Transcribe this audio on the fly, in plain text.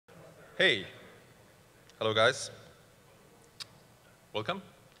Hey, hello guys. Welcome.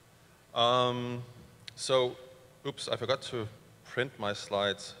 Oops, I forgot to print my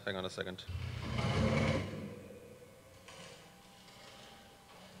slides. Hang on a second.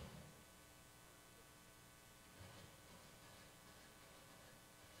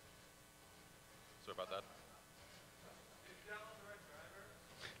 Sorry about that.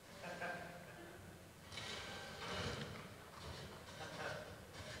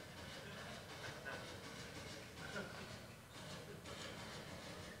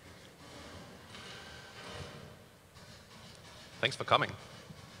 Thanks for coming.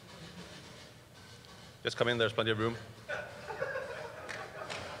 Just come in, there's plenty of room.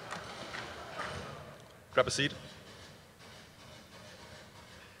 Grab a seat.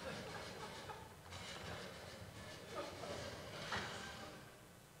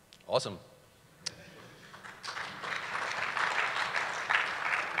 Awesome.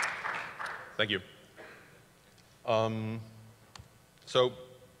 Thank you. So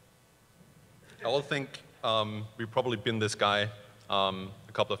I all think we've probably been this guy a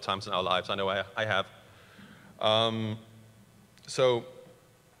couple of times in our lives. I know I have. So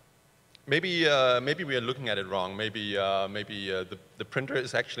maybe we are looking at it wrong. Maybe the printer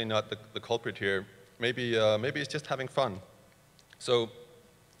is actually not the culprit here. Maybe it's just having fun. So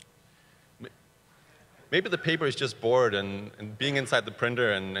maybe the paper is just bored and being inside the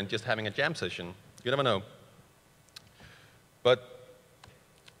printer and just having a jam session. You never know. But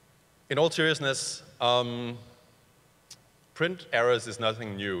in all seriousness, print errors is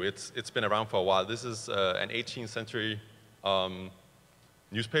nothing new. It's been around for a while. This is an 18th century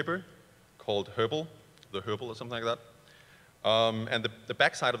newspaper called Herbal, the Herbal or something like that. And the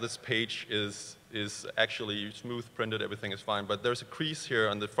back side of this page is actually smooth printed, everything is fine. But there's a crease here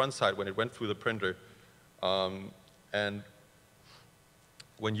on the front side when it went through the printer. And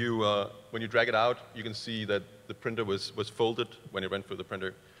when you drag it out, you can see that the printer was folded when it went through the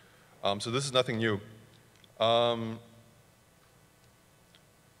printer. So this is nothing new.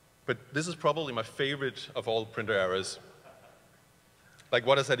 But this is probably my favorite of all printer errors. Like,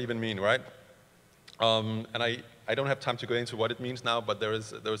 what does that even mean, right? And I don't have time to go into what it means now, but there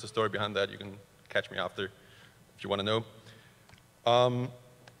is a story behind that. You can catch me after if you want to know.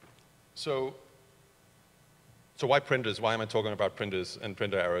 So why printers? Why am I talking about printers and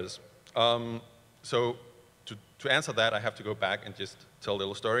printer errors? So to answer that, I have to go back and just tell a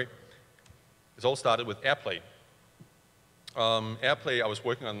little story. It all started with AirPlay. AirPlay, I was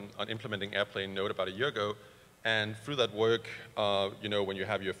working on implementing AirPlay in Node about a year ago, and through that work, you know, when you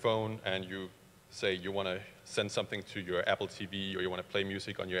have your phone and you say you want to send something to your Apple TV or you want to play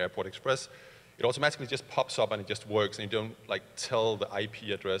music on your Airport Express, it automatically just pops up and it just works, and you don't like tell the IP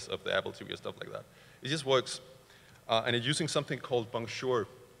address of the Apple TV or stuff like that. It just works. And it's using something called Bonjour,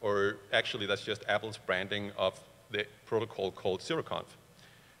 or actually that's just Apple's branding of the protocol called ZeroConf.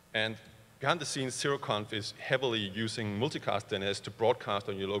 And behind the scenes, ZeroConf is heavily using multicast DNS to broadcast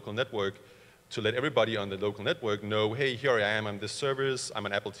on your local network to let everybody on the local network know, hey, here I am, I'm this service, I'm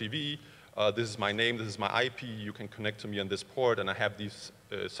an Apple TV, this is my name, this is my IP, you can connect to me on this port, and I have these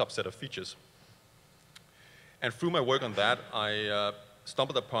subset of features. And through my work on that, I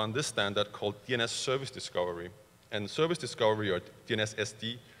stumbled upon this standard called DNS Service Discovery. And Service Discovery, or DNS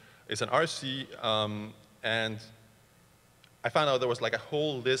SD, is an RC, and I found out there was like a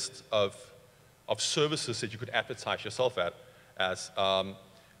whole list of services that you could advertise yourself at as.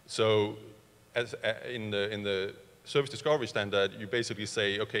 In the Service Discovery standard, you basically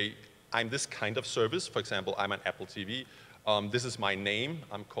say, okay, I'm this kind of service. For example, I'm an Apple TV. This is my name.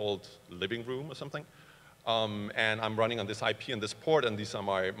 I'm called Living Room or something. And I'm running on this IP and this port, and these are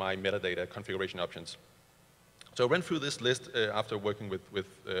my metadata configuration options. So I went through this list after working with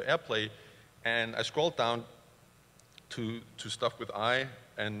AirPlay, and I scrolled down to stuff with I,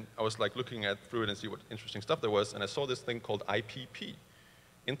 and I was like looking through it and see what interesting stuff there was, and I saw this thing called IPP,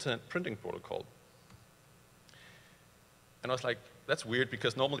 Internet Printing Protocol. And I was like, that's weird,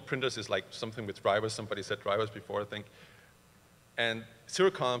 because normally printers is like something with drivers. Somebody said drivers before, I think. And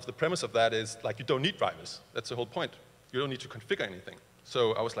ZeroConf, the premise of that is like you don't need drivers. That's the whole point. You don't need to configure anything.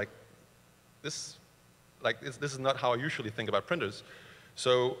 So I was like, this is not how I usually think about printers.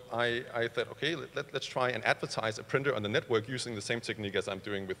 So I thought, okay, let's try and advertise a printer on the network using the same technique as I'm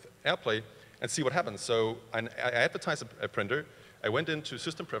doing with AirPlay and see what happens. So I advertised a printer. I went into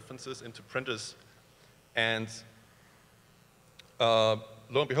system preferences, into printers, and lo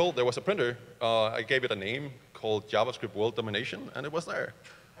and behold, there was a printer. I gave it a name called JavaScript World Domination, and it was there.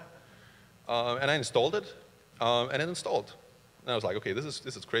 And I installed it, and it installed. And I was like, okay, this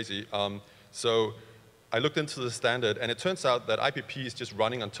is crazy. So I looked into the standard, and it turns out that IPP is just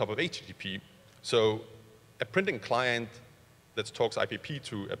running on top of HTTP. So a printing client that talks IPP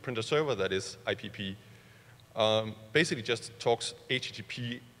to a printer server that is IPP basically just talks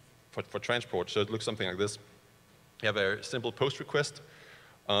HTTP for transport. So it looks something like this. You have a simple post request,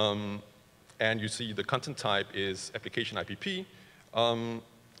 and you see the content type is application IPP,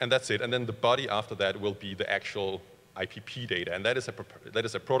 and that's it. And then the body after that will be the actual IPP data, and that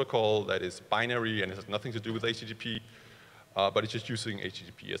is a protocol that is binary and it has nothing to do with HTTP, but it's just using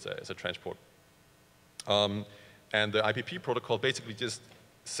HTTP as a transport. And the IPP protocol basically just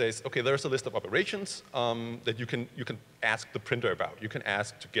says, okay, there's a list of operations that you can ask the printer about. You can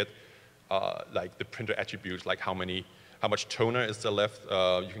ask to get like the printer attributes, like how much toner is there left.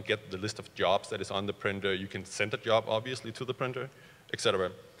 You can get the list of jobs that is on the printer. You can send a job, obviously, to the printer,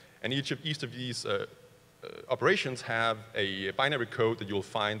 etc. And each of these operations have a binary code that you'll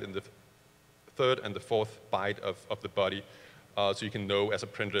find in the third and the fourth byte of the body, so you can know as a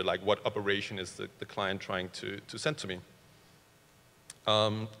printer like what operation is the client trying to send to me.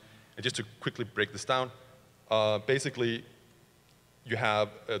 And just to quickly break this down, basically you have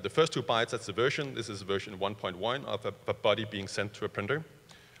the first 2 bytes, that's the version. This is version 1.1 of a body being sent to a printer.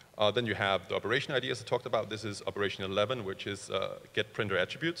 Then you have the operation ID, as I talked about. This is operation 11, which is get printer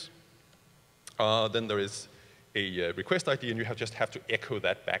attributes. Then there is a request ID, and you just have to echo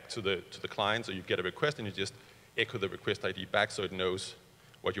that back to the client. So you get a request, and you just echo the request ID back so it knows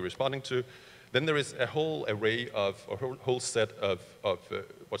what you're responding to. Then there is a whole array of, or whole set of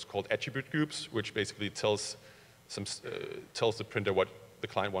what's called attribute groups, which basically tells the printer what the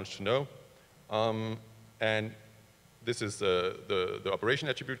client wants to know. And this is the operation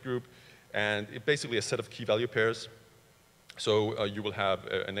attribute group, and it basically a set of key value pairs. So you will have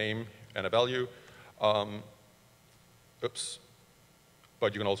a name and a value. But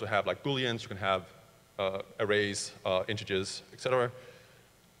you can also have like booleans, you can have arrays, integers, etc.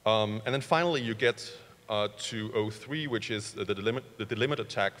 And then finally you get to O3, which is the delimiter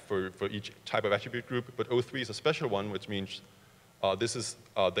tag for each type of attribute group. But O3 is a special one, which means this is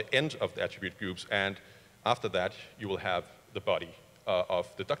the end of the attribute groups, and after that you will have the body of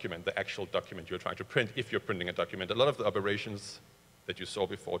the document, the actual document you're trying to print, if you're printing a document. A lot of the operations that you saw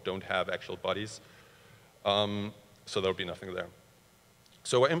before don't have actual bodies, so there'll be nothing there.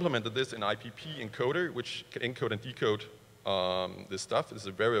 So I implemented this in IPP encoder, which can encode and decode this stuff. This is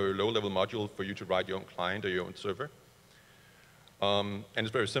a very, very low-level module for you to write your own client or your own server. And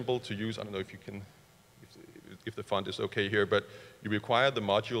it's very simple to use. I don't know if you can, if the font is okay here, but you require the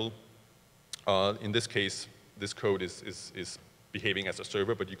module. In this case, this code is behaving as a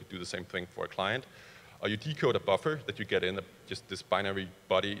server, but you could do the same thing for a client. You decode a buffer that you get in, just this binary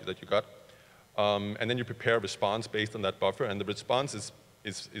body that you got. And then you prepare a response based on that buffer, and the response is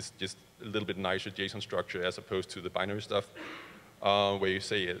just a little bit nicer JSON structure as opposed to the binary stuff, where you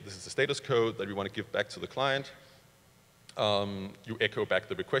say this is the status code that we want to give back to the client. You echo back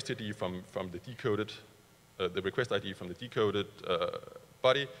the request ID from the decoded, the request ID from the decoded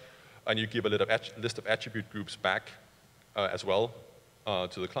body, and you give a list of attribute groups back as well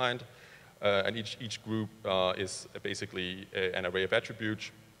to the client. And each group is basically an array of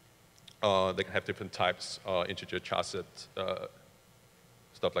attributes. They can have different types, integer, charset,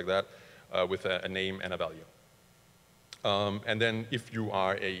 stuff like that, with a name and a value. And then if you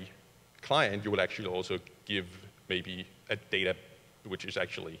are a client, you will actually also give maybe a data, which is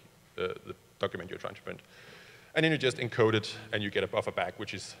actually the document you're trying to print. And then you just encode it, and you get a buffer back,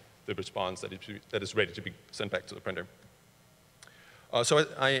 which is the response that is ready to be sent back to the printer. So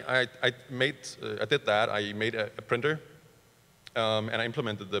I did that. I made a printer, and I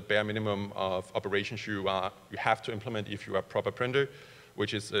implemented the bare minimum of operations you have to implement if you are a proper printer,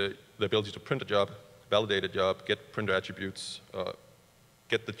 which is the ability to print a job, validate a job, get printer attributes,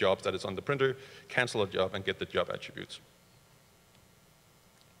 get the jobs that is on the printer, cancel a job, and get the job attributes.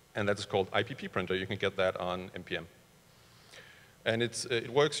 And that is called IPP printer. You can get that on NPM. And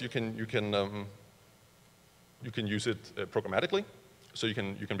it works. You can use it programmatically. So you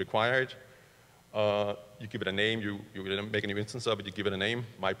can require it. You give it a name. You make a new instance of it. You give it a name,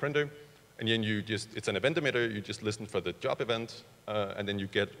 my printer, and then it's an event emitter. You just listen for the job event, and then you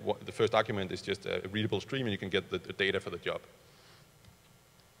get the first argument is just a readable stream, and you can get the data for the job.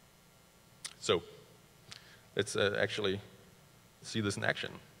 So let's actually see this in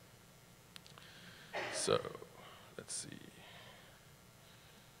action. So let's see.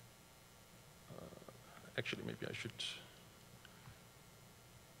 Actually, maybe I should.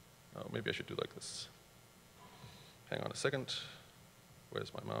 Oh, maybe I should do like this. Hang on a second.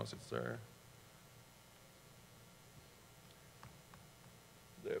 Where's my mouse? It's there.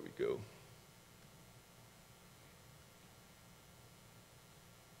 There we go.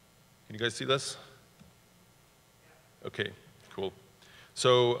 Can you guys see this? OK, cool.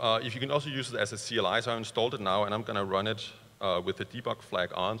 So if you can also use it as a CLI, so I installed it now, and I'm going to run it with the debug flag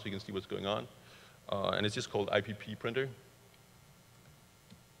on so you can see what's going on. And it's just called IPP printer,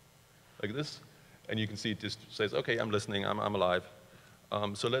 like this. And you can see it just says, OK, I'm listening, I'm alive.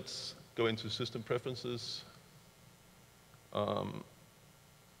 So let's go into system preferences. Let's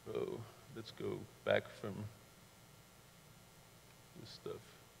go back from this stuff.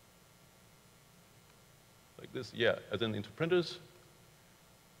 Like this, yeah, and then into printers.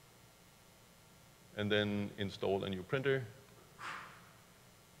 And then install a new printer.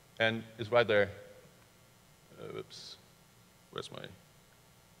 And it's right there. Oops, where's my,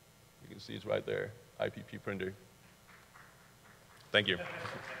 you can see it's right there, IPP printer. Thank you.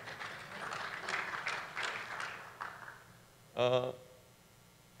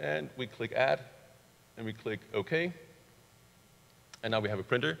 And we click Add, and we click OK. And now we have a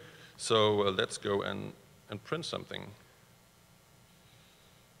printer. So let's go and print something.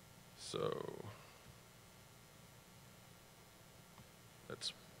 So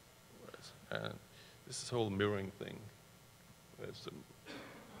let's, and this whole mirroring thing. Where's the,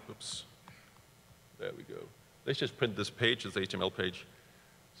 oops, there we go. Let's just print this page, this HTML page.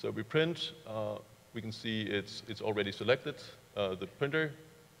 So we print, we can see it's already selected, the printer,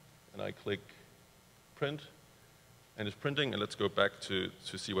 and I click print, and it's printing, and let's go back to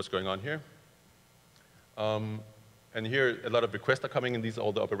see what's going on here. And here, a lot of requests are coming in. These are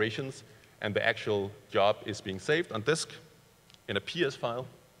all the operations, and the actual job is being saved on disk in a PS file.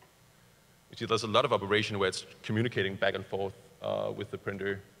 You see, there's a lot of operation where it's communicating back and forth with the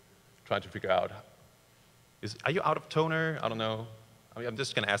printer, trying to figure out, are you out of toner? I don't know. I mean, I'm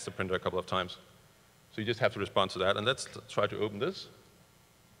just going to ask the printer a couple of times. So you just have to respond to that. And let's try to open this.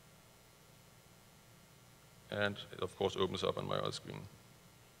 And it, of course, opens up on my other screen.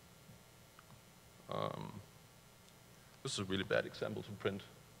 This is a really bad example to print.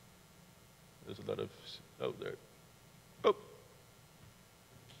 There's a lot of, oh, there. Oh.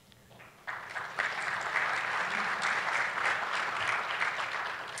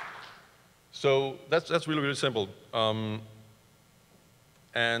 So that's really, really simple.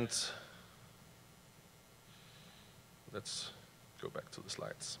 And let's go back to the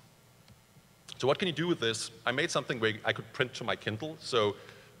slides. So what can you do with this? I made something where I could print to my Kindle. So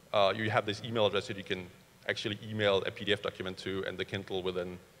you have this email address that you can actually email a PDF document to, and the Kindle will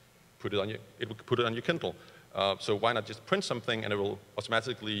then put it on your Kindle. So why not just print something, and it will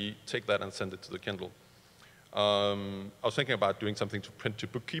automatically take that and send it to the Kindle. I was thinking about doing something to print to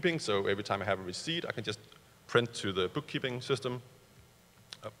bookkeeping. So every time I have a receipt, I can just print to the bookkeeping system.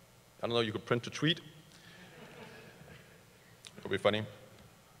 I don't know, you could print to tweet. It would be funny.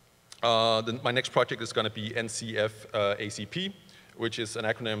 Then my next project is going to be NCF ACP, which is an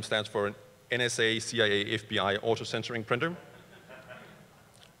acronym, stands for NSA, CIA, FBI auto-censoring printer.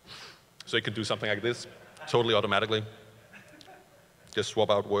 So you can do something like this, totally automatically. Just swap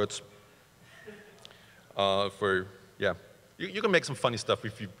out words. Yeah. You can make some funny stuff.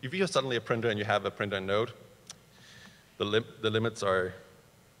 If you're suddenly a printer and you have a printer in Node, the limits are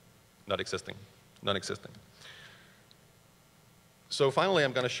not existing, non-existing. So finally,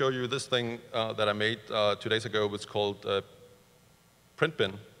 I'm going to show you this thing that I made 2 days ago. It's called print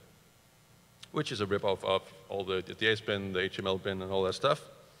bin, which is a ripoff of all the JS bin, the HTML bin, and all that stuff.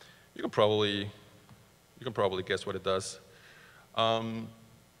 You can probably guess what it does.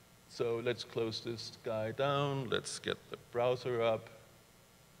 So let's close this guy down. Let's get the browser up.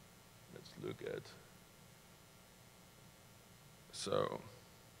 Let's look at. So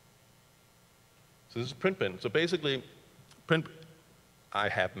this is print bin. So basically, I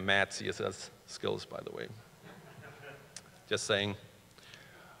have mad CSS skills, by the way. Just saying.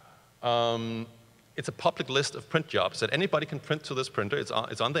 It's a public list of print jobs that anybody can print to this printer. It's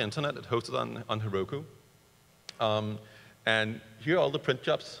on the internet. It's hosted on Heroku. And here are all the print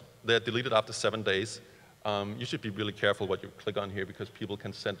jobs. They're deleted after 7 days. You should be really careful what you click on here because people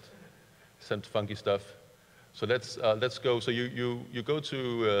can send funky stuff. So let's go. So you go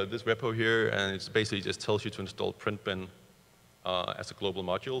to this repo here, and it basically just tells you to install print bin as a global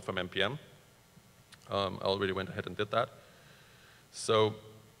module from npm. I already went ahead and did that. So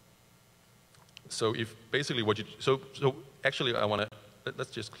if basically what you so actually I want to let's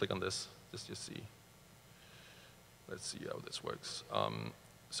just click on this. Let's just see. Let's see how this works.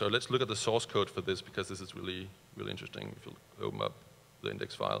 So let's look at the source code for this because this is really interesting. If you open up the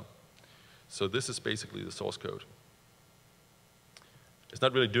index file, so this is basically the source code. It's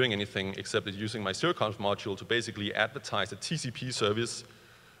not really doing anything except it's using my zeroconf module to basically advertise a TCP service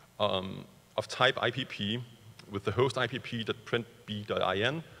of type IPP with the host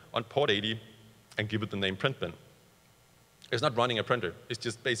IPP.printb.in on port 80 and give it the name print bin. It's not running a printer. It's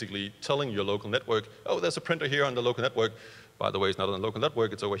just basically telling your local network, oh, there's a printer here on the local network. By the way, it's not on the local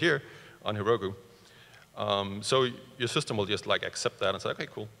network. It's over here on Heroku. So your system will just like accept that and say, OK,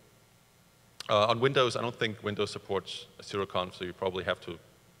 cool. On Windows, I don't think Windows supports zeroconf, so you probably have to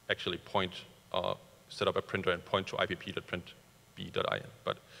actually set up a printer and point to ipp.printb.in.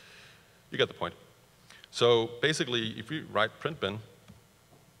 But you get the point. So basically, if we write print bin,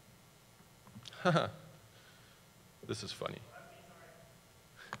 this is funny.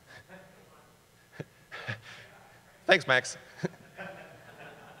 Thanks, Max.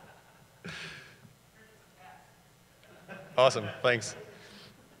 Awesome, thanks.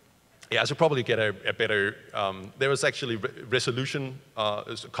 Yeah, I should probably get a better, there was actually resolution,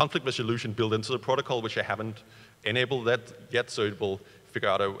 conflict resolution built into the protocol, which I haven't enabled that yet, so it will figure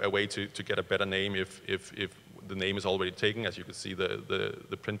out a way to get a better name if the name is already taken. As you can see,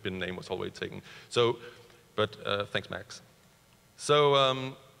 the print bin name was already taken. So, but thanks, Max. So,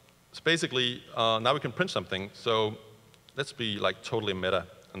 so basically, now we can print something. So let's be like totally meta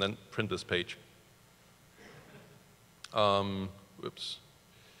and then print this page. Whoops.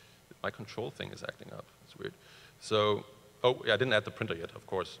 My control thing is acting up. That's weird. So, oh, yeah, I didn't add the printer yet, of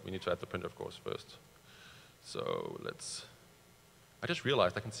course. We need to add the printer, of course, first. So let's, I just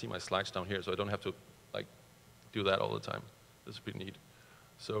realized I can see my slides down here, so I don't have to like do that all the time. This is pretty neat.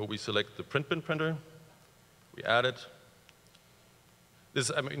 So we select the print bin printer. We add it. This,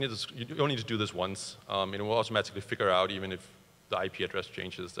 I mean, you only need to do this once. And it will automatically figure out, even if the IP address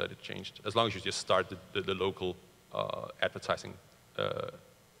changes, that it changed, as long as you just start the local advertising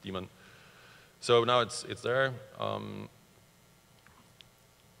daemon. So now it's there.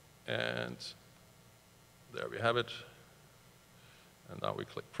 And there we have it. And now we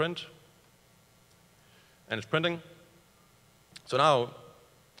click print. And it's printing. So now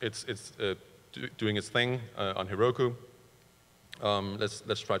it's doing its thing on Heroku.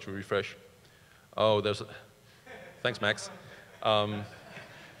 Let's try to refresh. Oh, there's a, thanks, Max.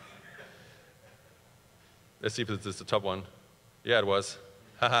 Let's see if this is the top one. Yeah, it was.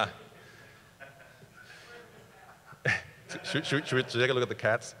 Haha. should we take a look at the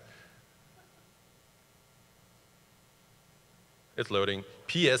cats? It's loading.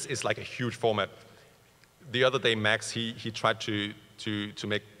 PS is like a huge format. The other day, Max, he tried to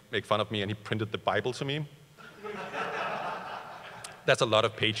make fun of me, and he printed the Bible to me. That's a lot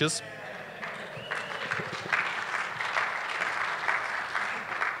of pages.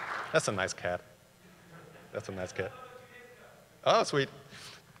 That's a nice cat. That's a nice cat. Oh, sweet.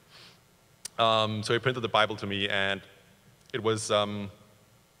 So he printed the Bible to me, and it was, the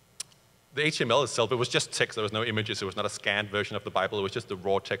HTML itself, it was just text. There was no images. It was not a scanned version of the Bible. It was just the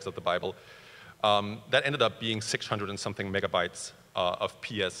raw text of the Bible. That ended up being 600 and something megabytes of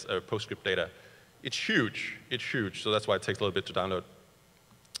PS, PostScript data. It's huge. It's huge. So that's why it takes a little bit to download.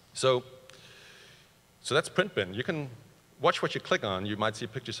 So that's print bin. You can watch what you click on. You might see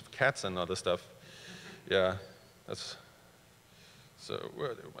pictures of cats and other stuff. Yeah, that's, so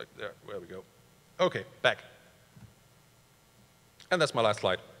where we go. OK, back. And that's my last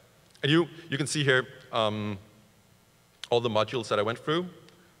slide. And you can see here all the modules that I went through.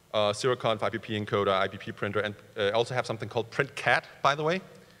 zeroconf, IPP encoder, IPP printer, and I also have something called print cat, by the way.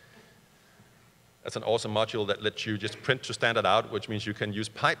 That's an awesome module that lets you just print to standard out, which means you can use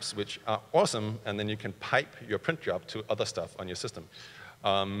pipes, which are awesome, and then you can pipe your print job to other stuff on your system.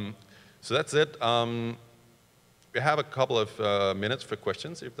 So that's it. We have a couple of minutes for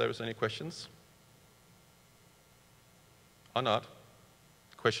questions, if there's any questions. Or not.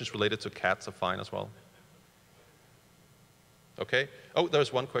 Questions related to cats are fine as well. OK. Oh,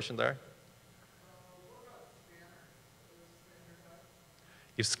 there's one question there.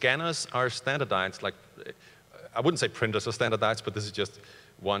 If scanners are standardized, like, I wouldn't say printers are standardized, but this is just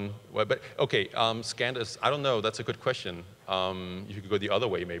one. But OK, scanners, I don't know. That's a good question. You could go the other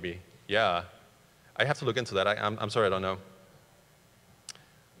way, maybe. Yeah. I have to look into that. I'm sorry, I don't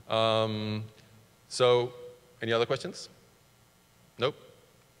know. So, any other questions? Nope.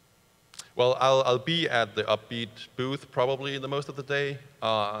 Well, I'll be at the Opbeat booth probably the most of the day,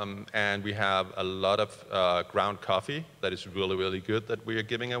 and we have a lot of ground coffee that is really, really good that we are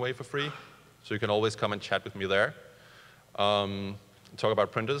giving away for free. So you can always come and chat with me there. Talk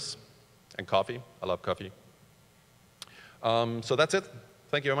about printers and coffee. I love coffee. So that's it.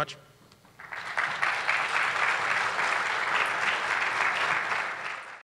 Thank you very much.